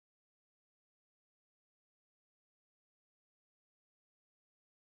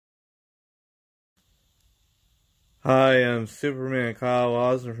Hi, I'm Superman Kyle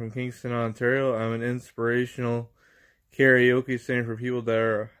Osmond from Kingston, Ontario. I'm an inspirational karaoke singer for people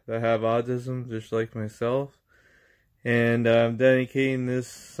that have autism, just like myself. And I'm dedicating this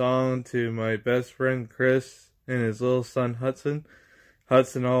song to my best friend Chris and his little son Hudson.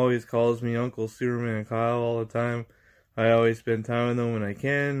 Hudson always calls me Uncle Superman Kyle all the time. I always spend time with him when I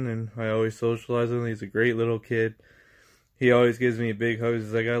can, and I always socialize with him. He's a great little kid. He always gives me a big hug.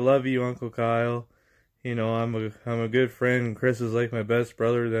 He's like, "I love you, Uncle Kyle." You know, I'm a good friend, and Chris is like my best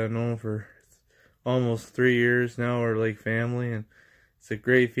brother that I've known for almost 3 years now. We're like family, and it's a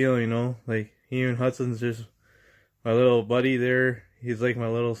great feeling, you know. Like, he and Hudson's just my little buddy there. He's like my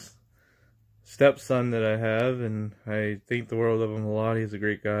little stepson that I have, and I think the world of him a lot. He's a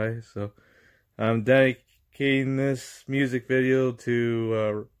great guy. So I'm dedicating this music video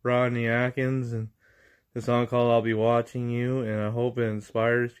to Rodney Atkins, and the song called "I'll Be Watching You," and I hope it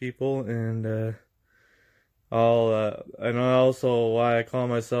inspires people. And I know also why I call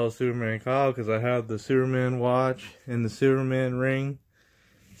myself Superman Kyle, because I have the Superman watch and the Superman ring.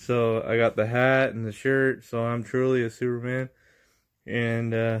 So I got the hat and the shirt, so I'm truly a Superman.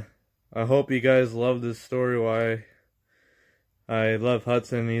 And I hope you guys love this story, why I love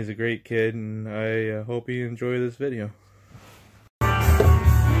Hudson. He's a great kid, and I hope you enjoy this video.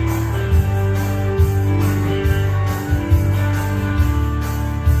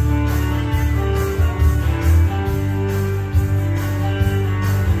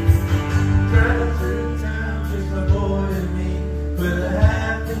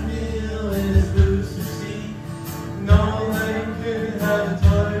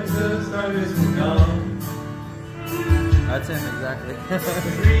 That's him, exactly. The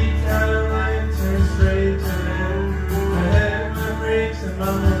green light turns straight to him. I hit my brakes and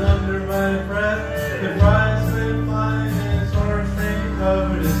mumbled under my breath. The prize went flying and his horse ring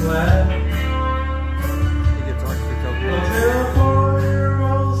covered his lap. He gets orange for Tokyo. Until a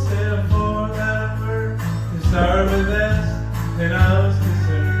 4-year-old said a 4-letter word to start with S, and I was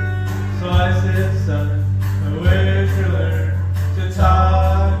concerned. So I said, "Son, where'd you learn to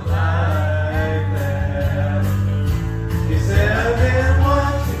talk like that?" He said, "I've been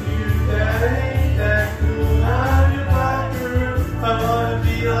watching you, Dad, ain't that cool? I'm your doctor, I wanna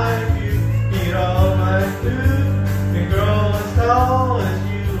be like you, eat all my food, and grow as tall as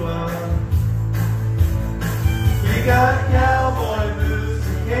you are. We got cowboy boots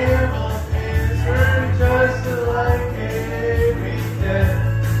and camel pants, we're just alike, every day.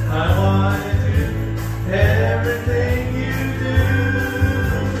 I wanna do everything you do,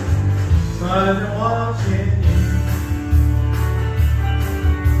 so I've been watching you."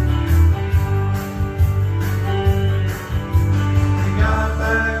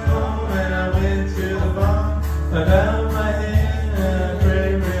 I bowed my head and I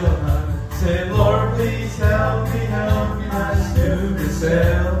prayed real hard. Said, "Lord, please help me my stupid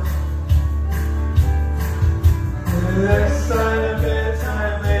self." And the next time of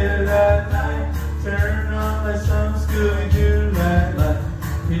bedtime later that night, turned on my son Scooby-Doo nightlight.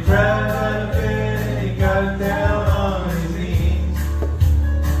 He grabbed out of bed and he got down on his knees.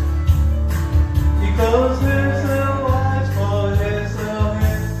 He closed his little eyes, folded his little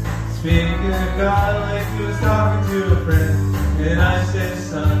hands, speaking of God like he was talking to a friend. And I said,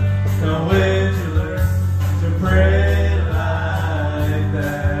 "Son, now where'd you learn to pray like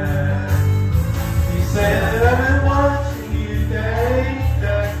that?" He said, "I've been watching you, Daddy.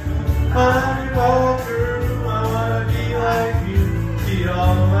 I'm your doctor, I wanna be like you, eat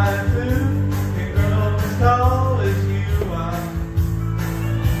all my food, and grow as tall as you are.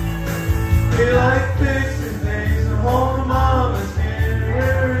 We like fixing things and holding mama's hand,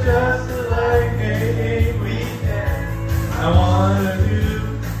 we're just alike, ain't we, Dad? I wanna do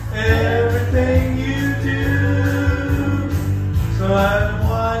everything you do, so I've been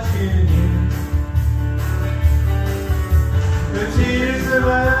watching you." The tears in my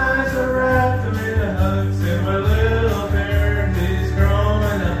eyes are wrapped them in a hug, said my little bear is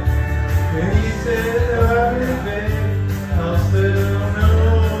growing up. And he said, "Hurry, babe, I'll still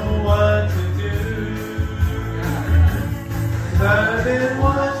know what to do. 'Cause I've been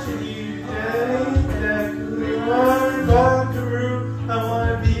watching you, Daddy, you are a buckaroo. I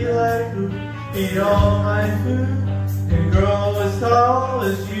wanna be like you, eat all my food, and grow as tall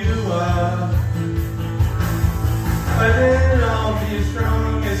as you are. And then I'll be as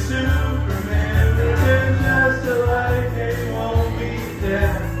strong as Sue.